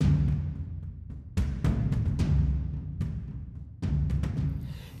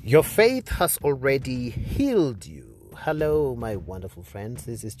Your faith has already healed you. Hello, my wonderful friends.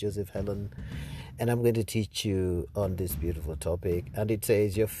 This is Joseph Helen, and I'm going to teach you on this beautiful topic. And it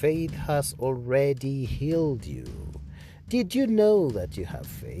says, your faith has already healed you. Did you know that you have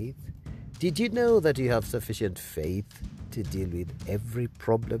faith? Did you know that you have sufficient faith to deal with every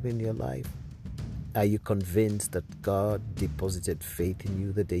problem in your life? Are you convinced that God deposited faith in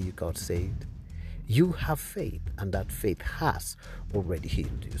you the day you got saved? You have faith, and that faith has already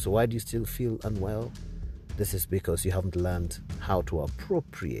healed you. So why do you still feel unwell? This is because you haven't learned how to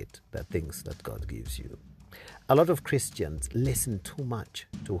appropriate the things that God gives you. A lot of Christians listen too much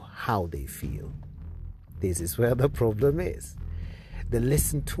to how they feel. This is where the problem is. They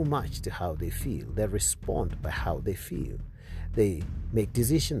listen too much to how they feel. They respond by how they feel. They make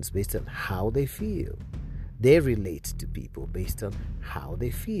decisions based on how they feel. They relate to people based on how they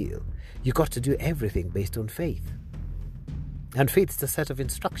feel. You got to do everything based on faith. And faith is a set of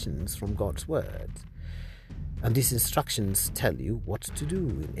instructions from God's word. And these instructions tell you what to do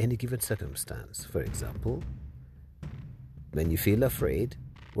in any given circumstance. For example, when you feel afraid,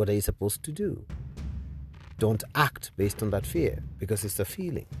 what are you supposed to do? Don't act based on that fear because it's a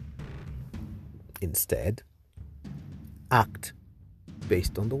feeling. Instead, act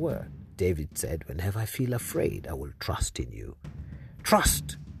based on the word. David said, whenever I feel afraid, I will trust in you.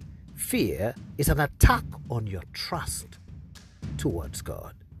 Trust. Fear is an attack on your trust towards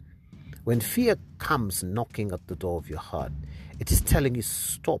God. When fear comes knocking at the door of your heart, it is telling you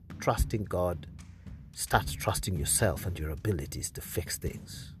stop trusting God, start trusting yourself and your abilities to fix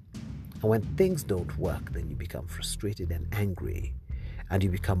things. And when things don't work, then you become frustrated and angry, and you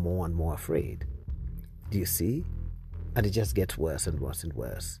become more and more afraid. Do you see? And it just gets worse and worse and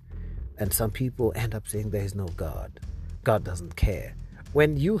worse. And some people end up saying there is no God. God doesn't care.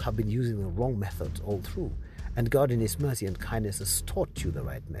 When you have been using the wrong methods all through, and God in His mercy and kindness has taught you the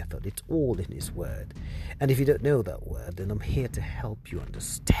right method. It's all in His word. And if you don't know that word, then I'm here to help you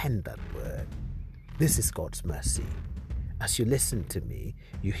understand that word. This is God's mercy. As you listen to me,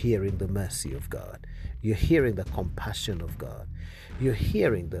 you're hearing the mercy of God. You're hearing the compassion of God. You're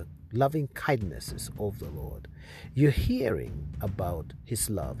hearing the loving kindnesses of the Lord. You're hearing about His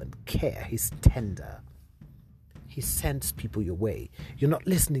love and care. He's tender. He sends people your way. You're not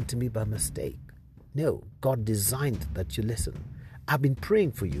listening to me by mistake. No, God designed that you listen. I've been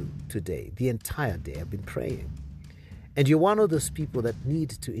praying for you today. The entire day I've been praying. And you're one of those people that need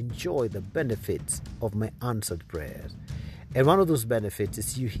to enjoy the benefits of my answered prayers. And one of those benefits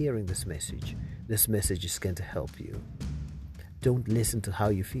is you hearing this message. This message is going to help you. Don't listen to how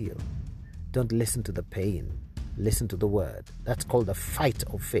you feel. Don't listen to the pain. Listen to the word. That's called the fight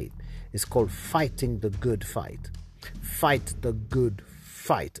of faith. It's called fighting the good fight. Fight the good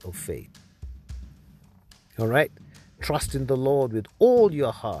fight of faith. All right? Trust in the Lord with all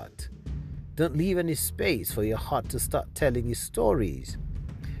your heart. Don't leave any space for your heart to start telling you stories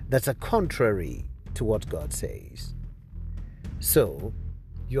that are contrary to what God says. So,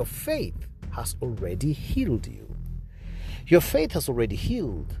 your faith has already healed you. Your faith has already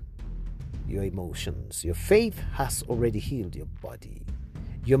healed your emotions. Your faith has already healed your body.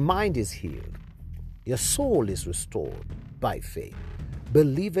 Your mind is healed. Your soul is restored by faith.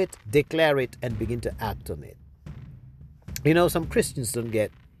 Believe it, declare it, and begin to act on it. You know, some Christians don't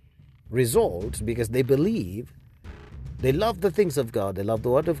get results because they believe, they love the things of God, they love the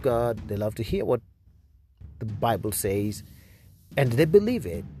Word of God, they love to hear what the Bible says, and they believe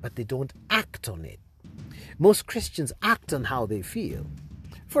it, but they don't act on it. Most Christians act on how they feel.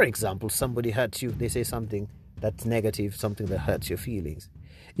 For example, somebody hurts you, they say something that's negative, something that hurts your feelings.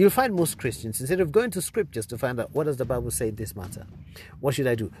 You'll find most Christians, instead of going to scriptures to find out what does the Bible say in this matter, what should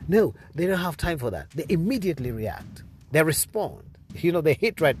I do? No, they don't have time for that. They immediately react. They respond. They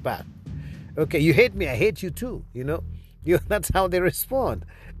hit right back. Okay, you hate me, I hate you too. That's how they respond.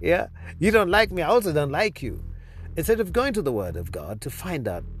 Yeah, you don't like me, I also don't like you. Instead of going to the Word of God to find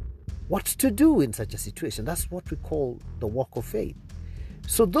out what to do in such a situation, that's what we call the walk of faith.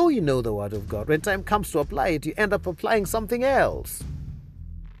 So though you know the Word of God, when time comes to apply it, you end up applying something else.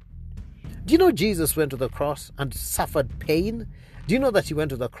 Do you know Jesus went to the cross and suffered pain? Do you know that He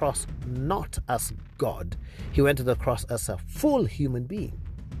went to the cross not as God? He went to the cross as a full human being,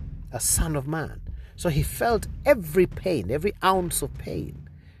 a Son of Man. So He felt every pain, every ounce of pain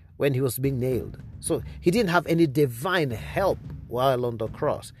when He was being nailed. So He didn't have any divine help while on the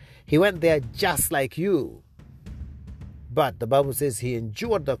cross. He went there just like you. But the Bible says He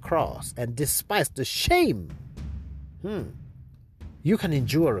endured the cross and despised the shame. You can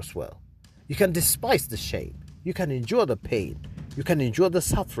endure as well. You can despise the shame. You can endure the pain. You can endure the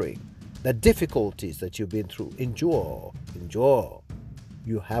suffering, the difficulties that you've been through. Endure.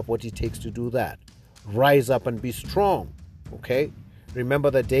 You have what it takes to do that. Rise up and be strong, okay?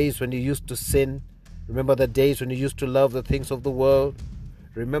 Remember the days when you used to sin. Remember the days when you used to love the things of the world.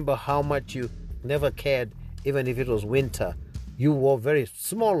 Remember how much you never cared, even if it was winter. You wore very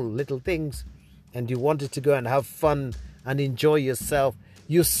small little things and you wanted to go and have fun and enjoy yourself.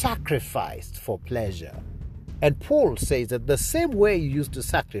 You sacrificed for pleasure. And Paul says that the same way you used to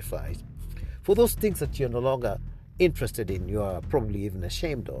sacrifice for those things that you're no longer interested in, you are probably even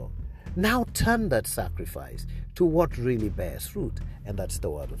ashamed of, now turn that sacrifice to what really bears fruit, and that's the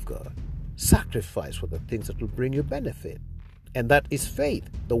Word of God. Sacrifice for the things that will bring you benefit, and that is faith,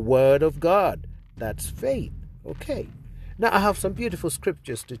 the Word of God. That's faith. Okay. Now I have some beautiful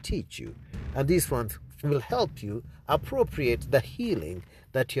scriptures to teach you, and these ones will help you appropriate the healing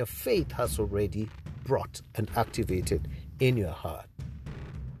that your faith has already brought and activated in your heart.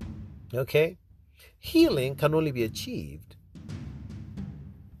 Okay? Healing can only be achieved,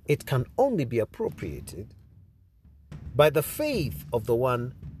 it can only be appropriated by the faith of the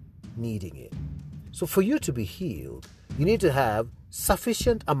one needing it. So for you to be healed, you need to have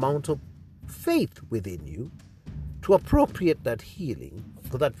sufficient amount of faith within you to appropriate that healing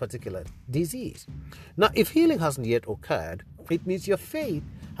for that particular disease. Now, if healing hasn't yet occurred, it means your faith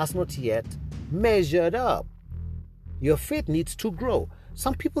has not yet measured up. Your faith needs to grow.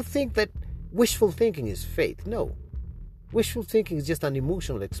 Some people think that wishful thinking is faith. No. Wishful thinking is just an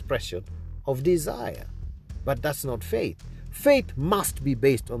emotional expression of desire. But that's not faith. Faith must be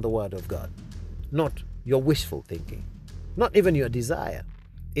based on the Word of God, not your wishful thinking, not even your desire.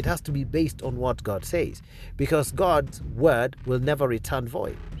 It has to be based on what God says, because God's Word will never return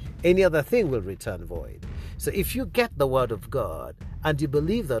void. Any other thing will return void. So if you get the Word of God and you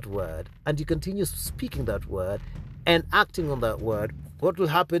believe that Word and you continue speaking that Word and acting on that Word, what will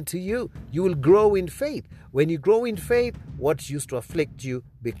happen to you? You will grow in faith. When you grow in faith, what used to afflict you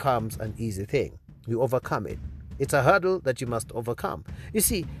becomes an easy thing. You overcome it. It's a hurdle that you must overcome. You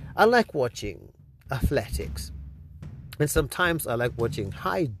see, I like watching athletics. And sometimes I like watching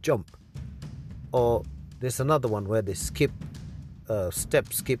high jump. Or there's another one where they skip,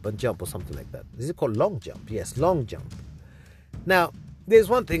 step, skip, and jump or something like that. Is it called long jump? Yes, long jump. Now, there's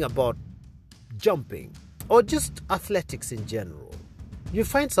one thing about jumping, or just athletics in general. You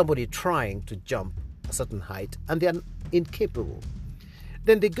find somebody trying to jump a certain height and they're incapable.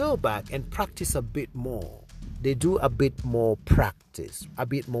 Then they go back and practice a bit more. They do a bit more practice, a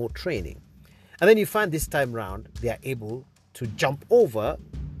bit more training. And then you find this time round, they are able to jump over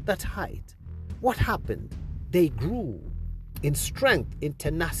that height. What happened? They grew in strength, in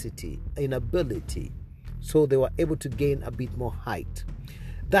tenacity, in ability. So they were able to gain a bit more height.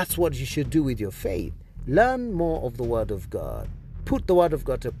 That's what you should do with your faith. Learn more of the Word of God. Put the Word of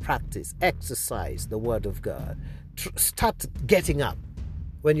God to practice. Exercise the Word of God. Start getting up.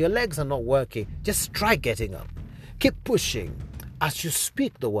 When your legs are not working, just try getting up. Keep pushing. As you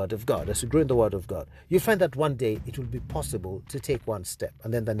speak the Word of God, as you grow in the Word of God, you find that one day it will be possible to take one step,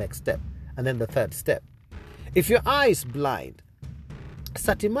 and then the next step, and then the third step. If your eye is blind,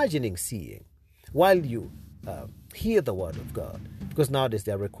 start imagining seeing while you hear the Word of God, because nowadays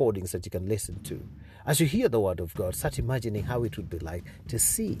there are recordings that you can listen to. As you hear the Word of God, start imagining how it would be like to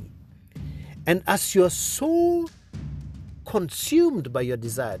see. And as you're so consumed by your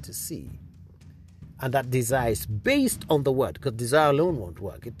desire to see, and that desire is based on the Word, because desire alone won't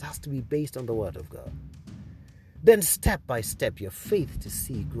work. It has to be based on the Word of God. Then step by step, your faith to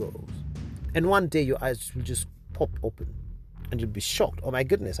see grows. And one day your eyes will just pop open and you'll be shocked. Oh my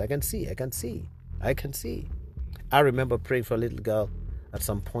goodness, I can see. I remember praying for a little girl at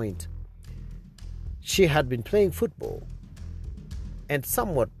some point. She had been playing football, and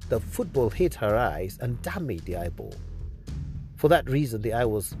somewhat the football hit her eyes and damaged the eyeball. For that reason, the eye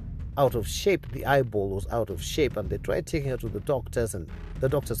was out of shape, the eyeball was out of shape, and they tried taking her to the doctors, and the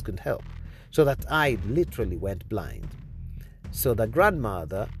doctors couldn't help. So that eye literally went blind. So the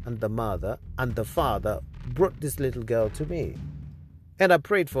grandmother and the mother and the father brought this little girl to me. And I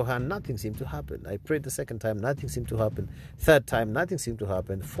prayed for her, nothing seemed to happen. I prayed the second time, nothing seemed to happen. Third time, nothing seemed to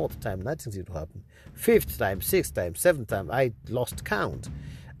happen. Fourth time, nothing seemed to happen. Fifth time, sixth time, seventh time, I lost count.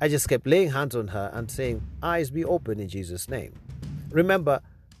 I just kept laying hands on her and saying, eyes be open in Jesus' name. Remember,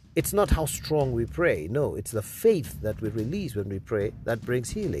 it's not how strong we pray. No, it's the faith that we release when we pray that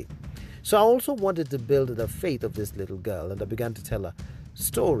brings healing. So I also wanted to build the faith of this little girl, and I began to tell her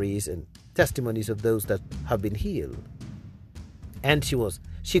stories and testimonies of those that have been healed. And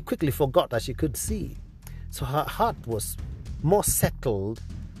she quickly forgot that she could see. So her heart was more settled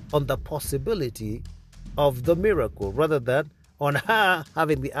on the possibility of the miracle rather than on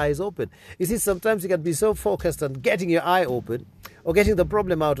having the eyes open. You see, sometimes you can be so focused on getting your eye open or getting the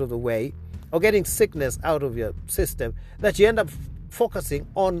problem out of the way or getting sickness out of your system that you end up focusing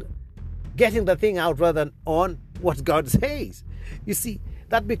on getting the thing out rather than on what God says. You see,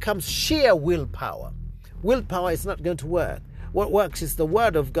 that becomes sheer willpower. Willpower is not going to work. What works is the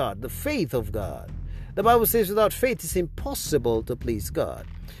word of God, the faith of God. The Bible says without faith it's impossible to please God,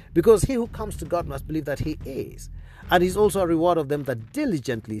 because he who comes to God must believe that he is, and he's also a reward of them that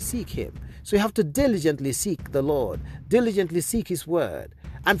diligently seek him. So you have to diligently seek the Lord, diligently seek his word,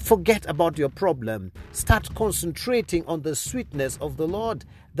 and forget about your problem. Start concentrating on the sweetness of the Lord,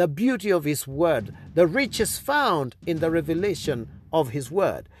 the beauty of his word, the riches found in the revelation of his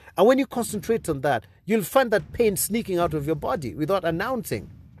word. And when you concentrate on that, you'll find that pain sneaking out of your body without announcing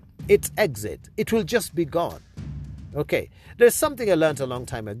its exit. It will just be gone. Okay, there's something I learned a long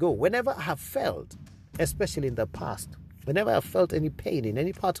time ago. Whenever I have felt, especially in the past, whenever I felt any pain in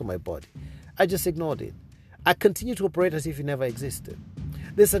any part of my body, I just ignored it. I continue to operate as if it never existed.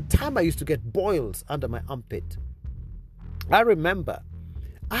 There's a time I used to get boils under my armpit. I remember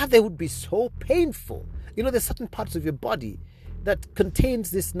they would be so painful. You know, there's certain parts of your body that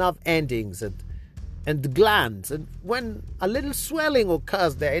contains these nerve endings and glands, and when a little swelling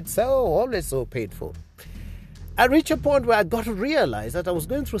occurs there, it's always so painful. I reached a point where I got to realize that I was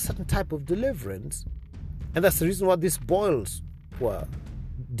going through a certain type of deliverance, and that's the reason why these boils were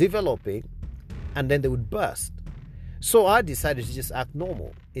developing, and then they would burst. So I decided to just act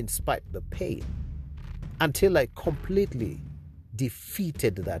normal in spite of the pain until I completely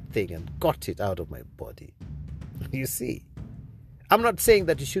defeated that thing and got it out of my body. You see, I'm not saying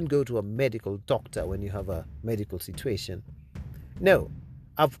that you shouldn't go to a medical doctor when you have a medical situation. No,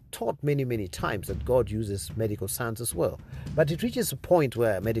 I've taught many, many times that God uses medical science as well. But it reaches a point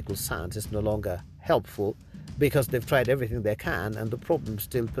where medical science is no longer helpful because they've tried everything they can and the problem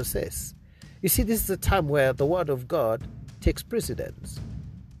still persists. You see, this is a time where the word of God takes precedence.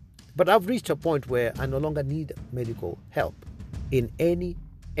 But I've reached a point where I no longer need medical help in any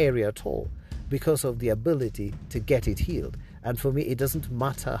area at all because of the ability to get it healed. And for me, it doesn't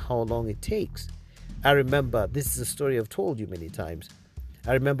matter how long it takes. I remember, this is a story I've told you many times.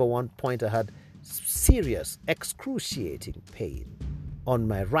 I remember one point I had serious, excruciating pain on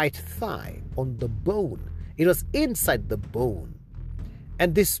my right thigh, on the bone. It was inside the bone.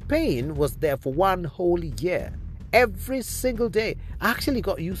 And this pain was there for 1 whole year. Every single day. I actually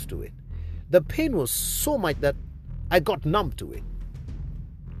got used to it. The pain was so much that I got numb to it.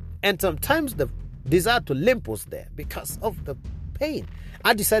 And sometimes the desire to limp was there because of the pain.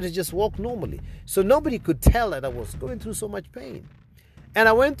 I decided to just walk normally. So nobody could tell that I was going through so much pain. And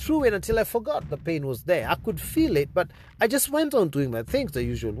I went through it until I forgot the pain was there. I could feel it, but I just went on doing my things the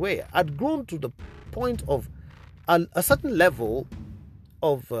usual way. I'd grown to the point of a certain level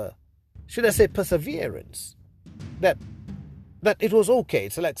of, should I say, perseverance. That it was okay.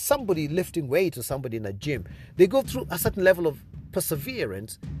 It's like somebody lifting weights or somebody in a gym. They go through a certain level of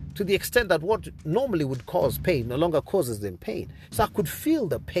perseverance to the extent that what normally would cause pain no longer causes them pain. So I could feel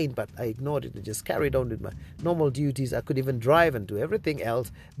the pain, but I ignored it and just carried on with my normal duties. I could even drive and do everything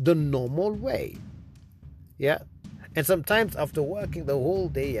else the normal way. Yeah. And sometimes after working the whole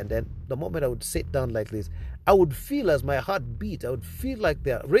day, and then the moment I would sit down like this, I would feel as my heart beat. I would feel like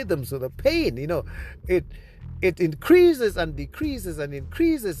the rhythms of the pain, it increases and decreases and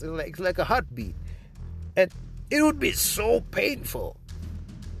increases. It's like a heartbeat. And it would be so painful.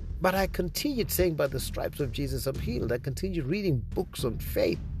 But I continued saying, by the stripes of Jesus I'm healed. I continued reading books on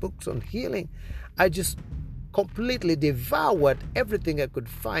faith, books on healing. I just completely devoured everything I could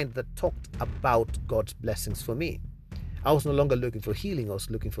find that talked about God's blessings for me. I was no longer looking for healing. I was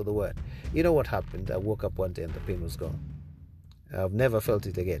looking for the word. You know what happened? I woke up one day and the pain was gone. I've never felt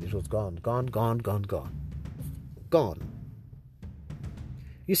it again. It was gone, gone, gone, gone, gone. Gone.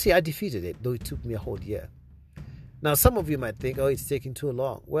 You see, I defeated it, though it took me a whole year. Now, some of you might think, it's taking too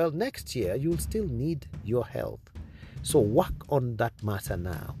long. Well, next year, you'll still need your health. So work on that matter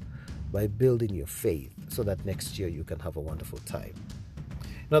now by building your faith so that next year you can have a wonderful time.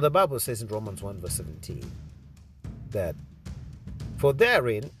 Now, the Bible says in Romans 1 verse 17 that, for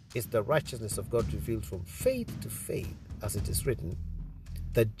therein is the righteousness of God revealed from faith to faith, as it is written,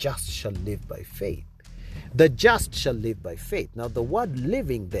 the just shall live by faith. The just shall live by faith. Now, the word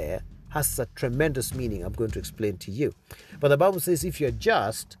living there has a tremendous meaning I'm going to explain to you. But the Bible says if you're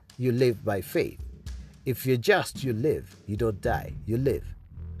just, you live by faith. If you're just, you live. You don't die. You live.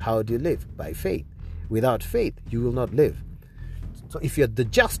 How do you live? By faith. Without faith, you will not live. So if you're the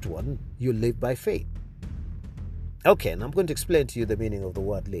just one, you live by faith. Okay, and I'm going to explain to you the meaning of the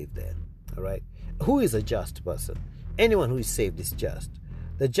word live then. All right? Who is a just person? anyone who is saved is just.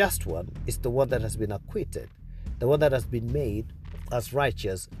 The just one is the one that has been acquitted, the one that has been made as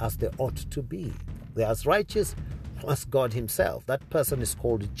righteous as they ought to be. They are as righteous as God himself. That person is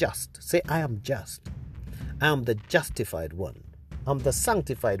called just. Say, I am just. I am the justified one. I'm the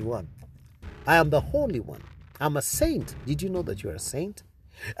sanctified one. I am the holy one. I'm a saint. Did you know that you're a saint?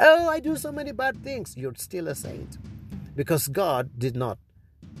 Oh, I do so many bad things. You're still a saint. Because God did not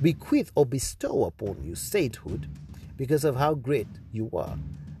bequeath or bestow upon you sainthood because of how great you are.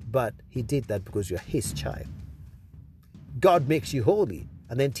 But he did that because you're his child. God makes you holy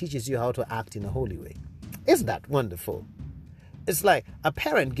and then teaches you how to act in a holy way. Isn't that wonderful? It's like a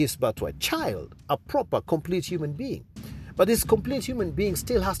parent gives birth to a child, a proper, complete human being. But this complete human being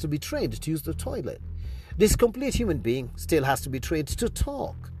still has to be trained to use the toilet. This complete human being still has to be trained to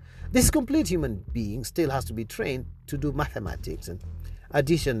talk. This complete human being still has to be trained to do mathematics and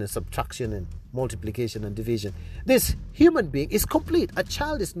addition and subtraction and multiplication and division. This human being is complete. A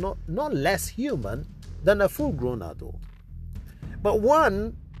child is not less human than a full-grown adult. But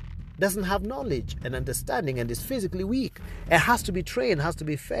one doesn't have knowledge and understanding and is physically weak. It has to be trained, has to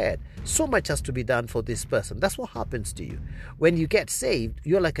be fed. So much has to be done for this person. That's what happens to you. When you get saved,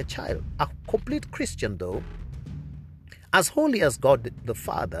 you're like a child. A complete Christian, though, as holy as God the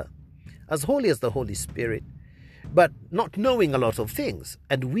Father, as holy as the Holy Spirit, but not knowing a lot of things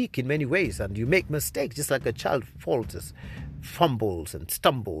and weak in many ways, and you make mistakes just like a child falters, fumbles and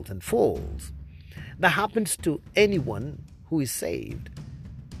stumbles and falls. That happens to anyone who is saved.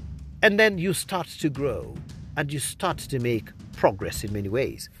 And then you start to grow and you start to make progress in many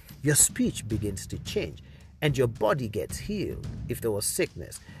ways. Your speech begins to change and your body gets healed if there was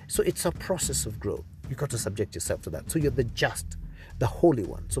sickness. So it's a process of growth. You've got to subject yourself to that. So you're the just, the holy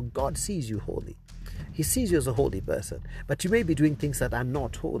one. So God sees you holy. He sees you as a holy person. But you may be doing things that are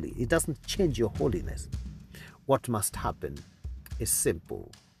not holy. It doesn't change your holiness. What must happen is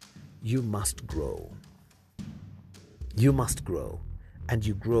simple. You must grow. You must grow. And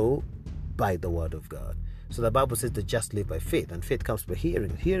you grow by the word of God. So the Bible says the just live by faith, and faith comes by hearing,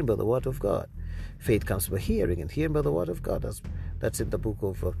 and hearing by the word of God. Faith comes by hearing, and hearing by the word of God. That's in the book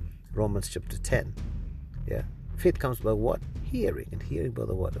of Romans chapter 10. Yeah, faith comes by what? Hearing, and hearing by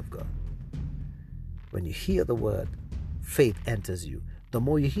the word of God. When you hear the word, faith enters you. The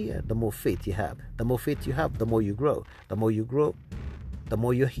more you hear, the more faith you have. The more faith you have, the more you grow. The more you grow, the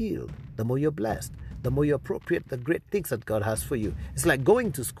more you're healed. The more you're blessed. The more you appropriate the great things that God has for you. It's like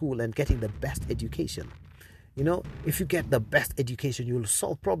going to school and getting the best education. You know, if you get the best education, you'll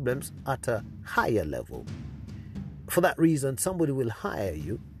solve problems at a higher level. For that reason, somebody will hire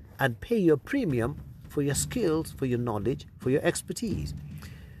you and pay your premium for your skills, for your knowledge, for your expertise.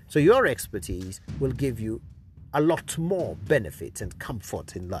 So your expertise will give you a lot more benefits and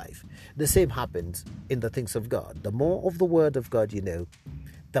comfort in life. The same happens in the things of God. The more of the word of God you know,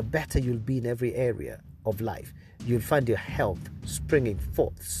 the better you'll be in every area of life. You'll find your health springing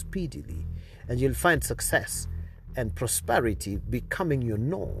forth speedily, and you'll find success and prosperity becoming your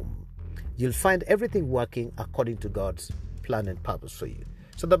norm. You'll find everything working according to God's plan and purpose for you.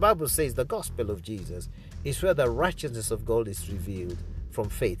 So the Bible says the gospel of Jesus is where the righteousness of God is revealed from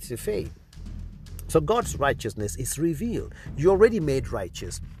faith to faith. So God's righteousness is revealed. You're already made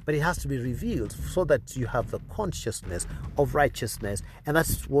righteous, but it has to be revealed so that you have the consciousness of righteousness, and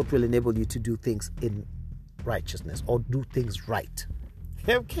that's what will enable you to do things in righteousness or do things right.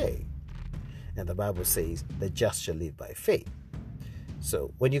 Okay. And the Bible says the just shall live by faith.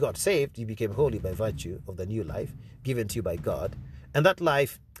 So when you got saved, you became holy by virtue of the new life given to you by God, and that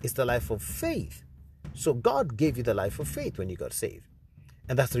life is the life of faith. So God gave you the life of faith when you got saved.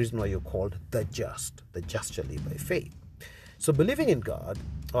 And that's the reason why you're called the just. The just shall live by faith. So believing in God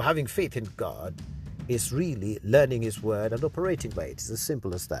or having faith in God is really learning His word and operating by it. It's as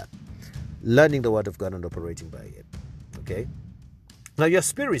simple as that. Learning the word of God and operating by it. Okay? Now your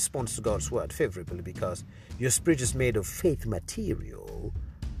spirit responds to God's word favorably because your spirit is made of faith material,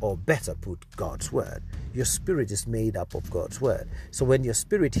 or better put, God's word. Your spirit is made up of God's word. So when your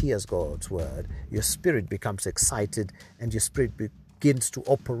spirit hears God's word, your spirit becomes excited and your spirit begins to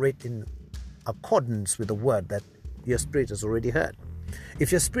operate in accordance with the word that your spirit has already heard.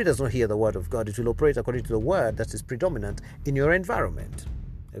 If your spirit does not hear the word of God, it will operate according to the word that is predominant in your environment.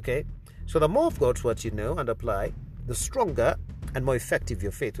 Okay? So the more of God's word you know and apply, the stronger and more effective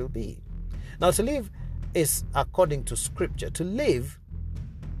your faith will be. Now, to live is according to Scripture. To live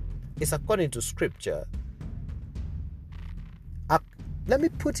is according to Scripture. Let me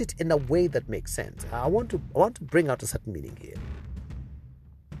put it in a way that makes sense. I want to bring out a certain meaning here.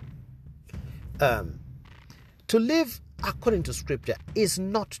 To live according to Scripture is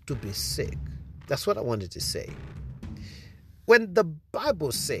not to be sick. That's what I wanted to say. when the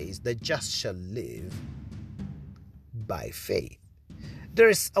Bible says the just shall live by faith, there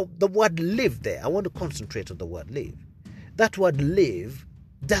is the word live there. I want to concentrate on the word live. That word live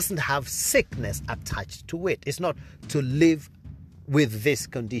doesn't have sickness attached to it. It's not to live with this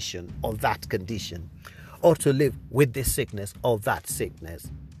condition or that condition, or to live with this sickness or that sickness,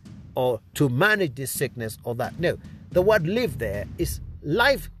 or to manage this sickness or that. No, the word live there is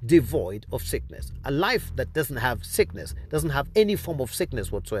life devoid of sickness. A life that doesn't have sickness, doesn't have any form of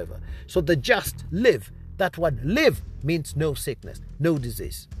sickness whatsoever. So the just live. That word live means no sickness, no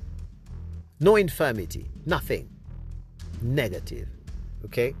disease, no infirmity, nothing negative.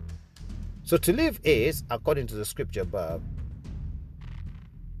 Okay? So to live is, according to the scripture above,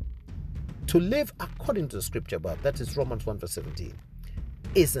 to live according to the scripture above, that is Romans 1 verse 17,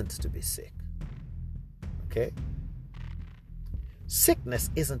 isn't to be sick. Okay? Sickness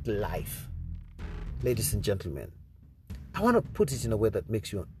isn't life, ladies and gentlemen. I want to put it in a way that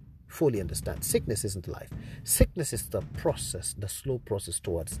makes you fully understand. Sickness isn't life. Sickness is the process, the slow process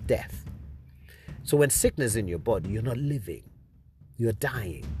towards death. So when sickness is in your body, you're not living. You're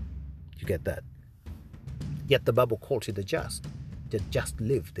dying. You get that? Yet the Bible calls you the just. They just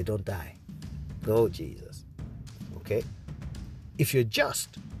live. They don't die. Oh, Jesus. Okay? If you're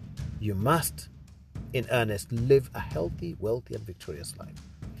just, you must, in earnest, live a healthy, wealthy, and victorious life.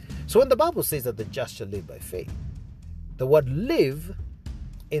 So when the Bible says that the just shall live by faith, the word live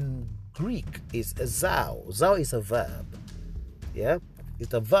in Greek is a zao. Zao is a verb. Yeah?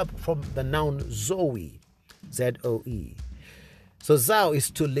 It's a verb from the noun zoe. Z-O-E. So zao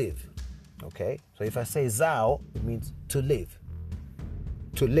is to live. Okay? So if I say zao, it means to live.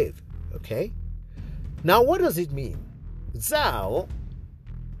 To live. Okay? Now what does it mean? Zao,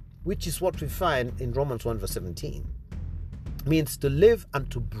 which is what we find in Romans 1 verse 17, means to live and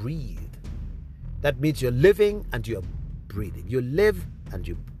to breathe. That means you're living and you're breathing. You live and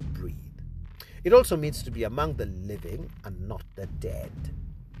you breathe. It also means to be among the living and not the dead.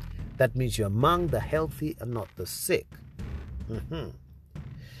 That means you're among the healthy and not the sick.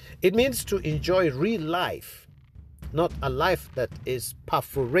 It means to enjoy real life, not a life that is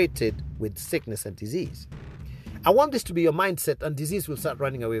perforated with sickness and disease. I want this to be your mindset, and disease will start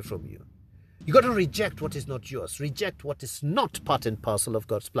running away from you. You got to reject what is not yours. Reject what is not part and parcel of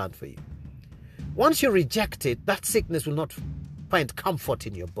God's plan for you. Once you reject it, that sickness will not find comfort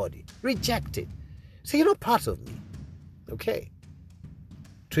in your body. Reject it. Say, you're not part of me. Okay?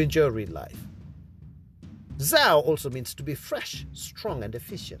 To enjoy real life. Zao also means to be fresh, strong, and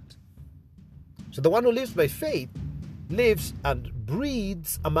efficient. So the one who lives by faith lives and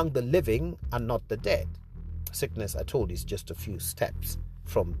breathes among the living and not the dead. Sickness, I told you, is just a few steps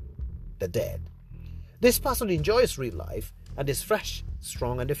from the dead. This person enjoys real life and is fresh,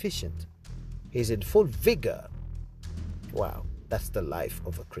 strong, and efficient. He's in full vigor. Wow, that's the life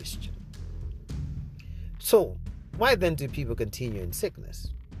of a Christian. So, why then do people continue in sickness?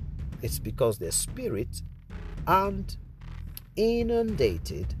 It's because their spirits aren't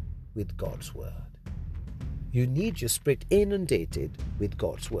inundated with God's word. You need your spirit inundated with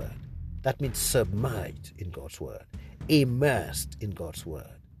God's word. That means submerged in God's word, immersed in God's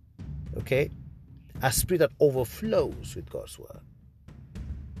word. Okay? A spirit that overflows with God's word.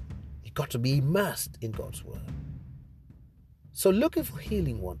 You've got to be immersed in God's word. So looking for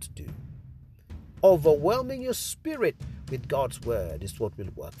healing, what to do? Overwhelming your spirit with God's word is what will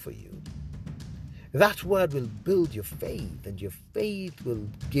work for you. That word will build your faith, and your faith will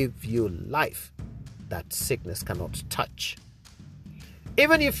give you life that sickness cannot touch.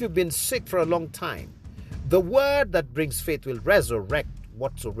 Even if you've been sick for a long time, the word that brings faith will resurrect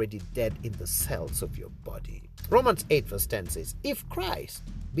what's already dead in the cells of your body. Romans 8 verse 10 says, if Christ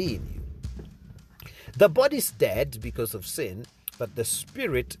be in you, the body's dead because of sin, but the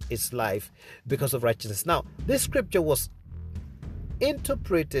spirit is life because of righteousness. Now, this scripture was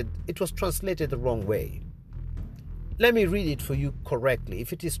interpreted, it was translated the wrong way. Let me read it for you correctly.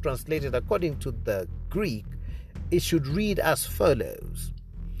 If it is translated according to the Greek, it should read as follows.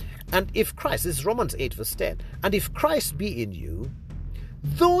 And if Christ, this is Romans 8 verse 10, and if Christ be in you,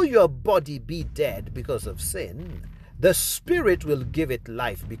 though your body be dead because of sin, the spirit will give it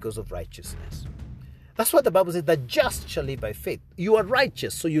life because of righteousness. That's what the Bible says, the just shall live by faith. You are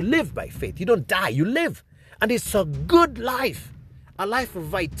righteous, so you live by faith. You don't die, you live. And it's a good life. A life of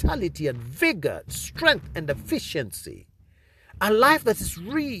vitality and vigor, strength and efficiency. A life that is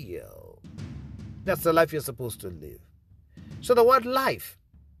real. That's the life you're supposed to live. So the word life,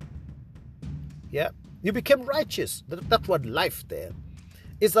 yeah, you became righteous. That word life there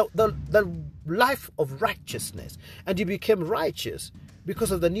is the life of righteousness. And you became righteous because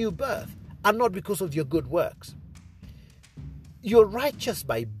of the new birth and not because of your good works. you're righteous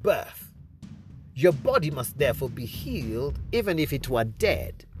by birth. Your body must therefore be healed even if it were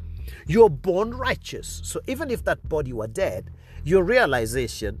dead. You're born righteous. So even if that body were dead, your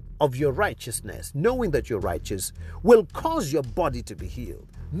realization of your righteousness, knowing that you're righteous, will cause your body to be healed.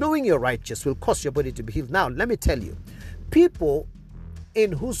 Knowing you're righteous will cause your body to be healed. Now, let me tell you, people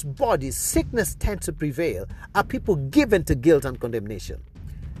in whose bodies sickness tends to prevail are people given to guilt and condemnation.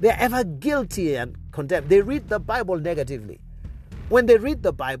 They're ever guilty and condemned. They read the Bible negatively. When they read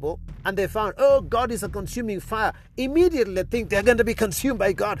the Bible and they found, oh, God is a consuming fire, immediately they think they're going to be consumed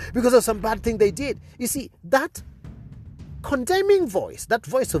by God because of some bad thing they did. You see, that condemning voice, that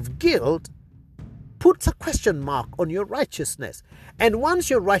voice of guilt, puts a question mark on your righteousness. And once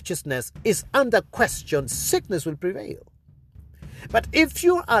your righteousness is under question, sickness will prevail. But if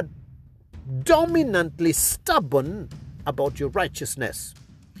you are dominantly stubborn about your righteousness,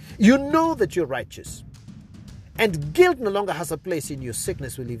 you know that you're righteous, and guilt no longer has a place in you,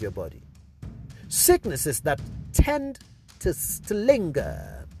 sickness will leave your body. Sicknesses that tend to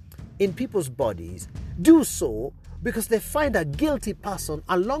linger in people's bodies do so because they find a guilty person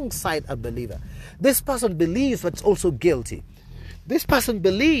alongside a believer. This person believes but is also guilty. This person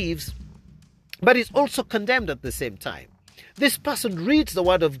believes but is also condemned at the same time. This person reads the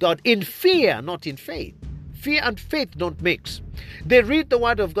word of God in fear, not in faith. Fear and faith don't mix. They read the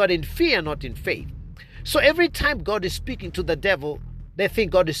word of God in fear, not in faith. So every time God is speaking to the devil, they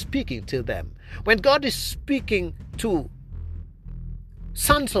think God is speaking to them. When God is speaking to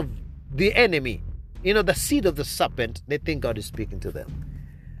sons of the enemy, the seed of the serpent, they think God is speaking to them.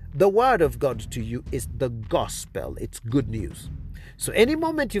 The word of God to you is the gospel. It's good news. So any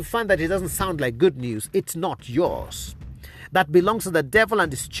moment you find that it doesn't sound like good news, it's not yours. That belongs to the devil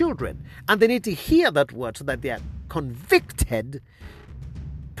and his children. And they need to hear that word so that they are convicted,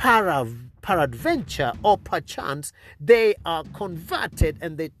 peradventure or perchance, they are converted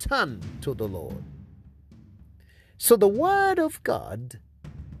and they turn to the Lord. So the word of God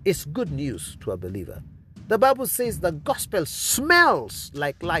is good news to a believer. The Bible says the gospel smells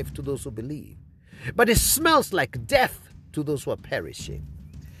like life to those who believe, but it smells like death to those who are perishing.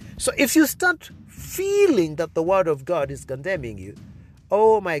 So if you start feeling that the word of God is condemning you,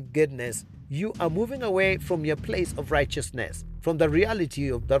 oh my goodness, you are moving away from your place of righteousness, from the reality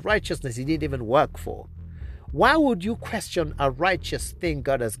of the righteousness you didn't even work for. Why would you question a righteous thing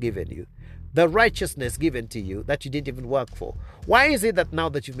God has given you? The righteousness given to you that you didn't even work for. Why is it that now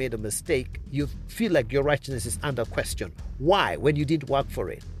that you've made a mistake, you feel like your righteousness is under question? Why? When you didn't work for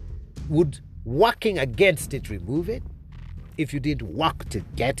it. Would working against it remove it? If you didn't work to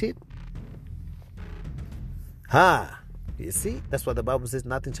get it? You see? That's what the Bible says,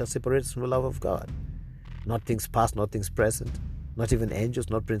 nothing shall separate us from the love of God. Not things past, not things present, not even angels,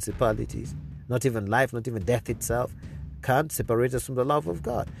 not principalities, not even life, not even death itself can't separate us from the love of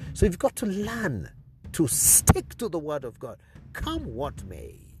God. So you've got to learn to stick to the word of God, come what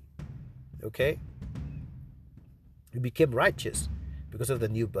may. Okay? You became righteous because of the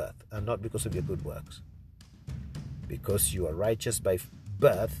new birth and not because of your good works. Because you are righteous by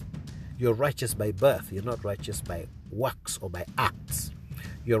birth, you're righteous by birth. You're not righteous by works or by acts.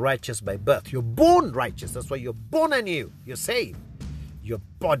 You're righteous by birth. You're born righteous. That's why you're born anew. You're saved. Your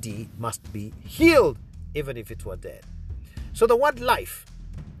body must be healed, even if it were dead. So the word life,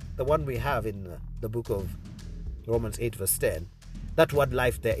 the one we have in the book of Romans 8 verse 10, that word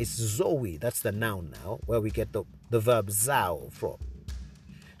life there is Zoe. That's the noun now, where we get the verb zao from.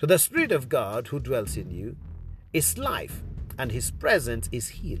 So the Spirit of God who dwells in you is life, and his presence is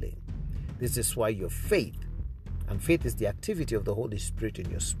healing. This is why your faith, and faith is the activity of the Holy Spirit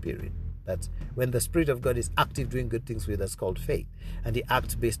in your spirit. That's when the Spirit of God is active doing good things with us, called faith, and he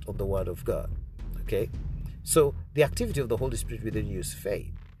acts based on the word of God. Okay? So the activity of the Holy Spirit within you is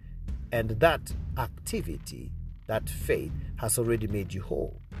faith. And that activity, that faith, has already made you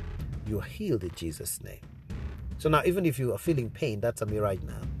whole. You're healed in Jesus' name. So now even if you are feeling pain, that's a mirage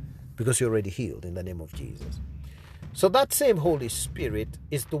now, because you're already healed in the name of Jesus. So that same Holy Spirit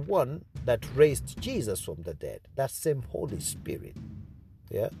is the one that raised Jesus from the dead. That same Holy Spirit.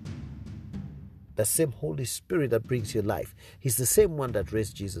 Yeah? The same Holy Spirit that brings you life. He's the same one that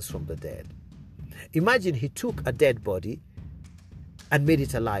raised Jesus from the dead. Imagine he took a dead body and made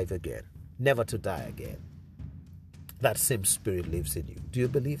it alive again, never to die again. That same Spirit lives in you. Do you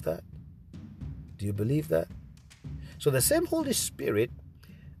believe that? Do you believe that? So the same Holy Spirit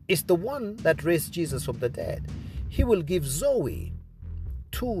is the one that raised Jesus from the dead. He will give Zoe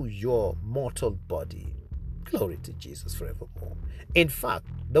to your mortal body. Glory to Jesus forevermore. In fact,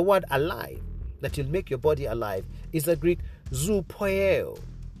 the word alive, that will make your body alive, is the Greek zoopoieo,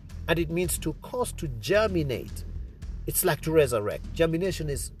 and it means to cause to germinate It's like to resurrect. Germination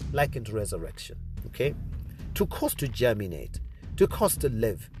is likened to resurrection. Okay? To cause to germinate, to cause to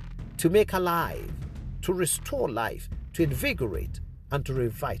live, to make alive, to restore life, to invigorate, and to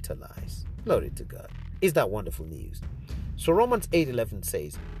revitalize. Glory to God. Is that wonderful news? So Romans 8:11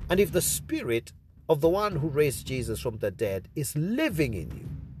 says, and if the spirit of the one who raised Jesus from the dead is living in you,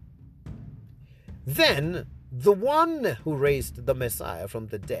 then the one who raised the Messiah from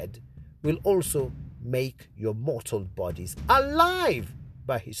the dead will also make your mortal bodies alive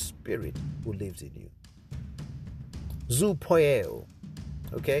by his spirit who lives in you. Zoopoieo.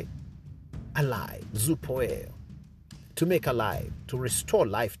 Okay? Alive. Zoopoieo. To make alive, to restore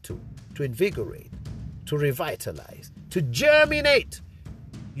life to invigorate, to revitalize, to germinate.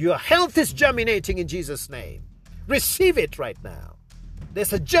 Your health is germinating in Jesus' name. Receive it right now.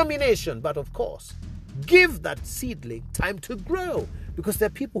 There's a germination, but of course, give that seedling time to grow, because there are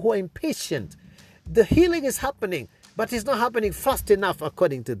people who are impatient. The healing is happening, but it's not happening fast enough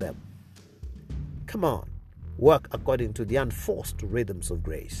according to them. Come on. Work according to the unforced rhythms of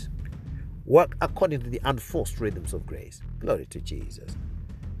grace. Work according to the unforced rhythms of grace. Glory to Jesus.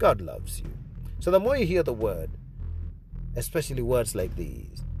 God loves you. So the more you hear the word, especially words like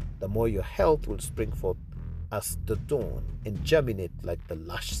these, the more your health will spring forth as the dawn and germinate like the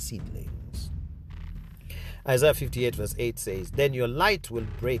lush seedlings. Isaiah 58 verse 8 says, then your light will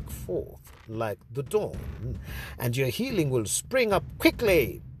break forth like the dawn, and your healing will spring up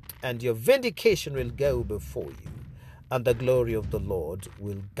quickly, and your vindication will go before you, and the glory of the Lord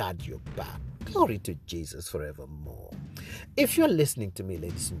will guard your back. Glory to Jesus forevermore. If you're listening to me,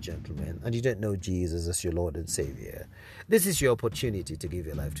 ladies and gentlemen, and you don't know Jesus as your Lord and Savior, this is your opportunity to give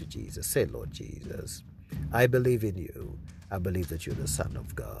your life to Jesus. Say, Lord Jesus, I believe in you. I believe that you're the Son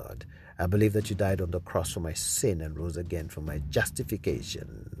of God. I believe that you died on the cross for my sin and rose again for my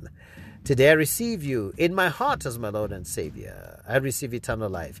justification. Today I receive you in my heart as my Lord and Savior. I receive eternal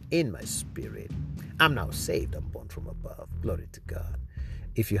life in my spirit. I'm now saved. I'm born from above. Glory to God.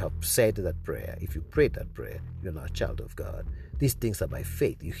 If you have said that prayer, if you prayed that prayer, you're now a child of God. These things are by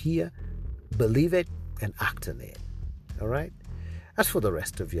faith. You hear, believe it, and act on it. All right? As for the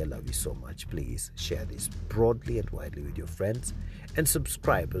rest of you, I love you so much. Please share this broadly and widely with your friends, and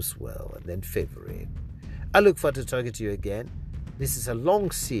subscribe as well, and then favorite. I look forward to talking to you again. This is a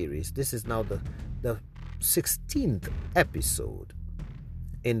long series. This is now the 16th episode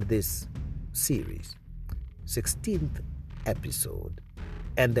in this series. 16th episode.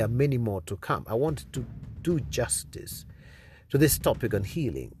 And there are many more to come. I wanted to do justice to this topic on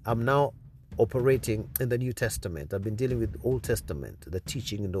healing. I'm now operating in the New Testament. I've been dealing with the Old Testament, the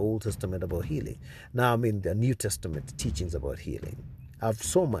teaching in the Old Testament about healing. Now I'm in the New Testament teachings about healing. I have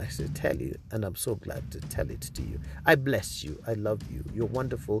so much to tell you, and I'm so glad to tell it to you. I bless you. I love you. You're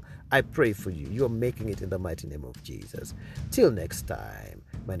wonderful. I pray for you. You're making it in the mighty name of Jesus. Till next time,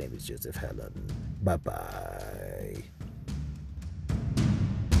 my name is Joseph Helen. Bye-bye.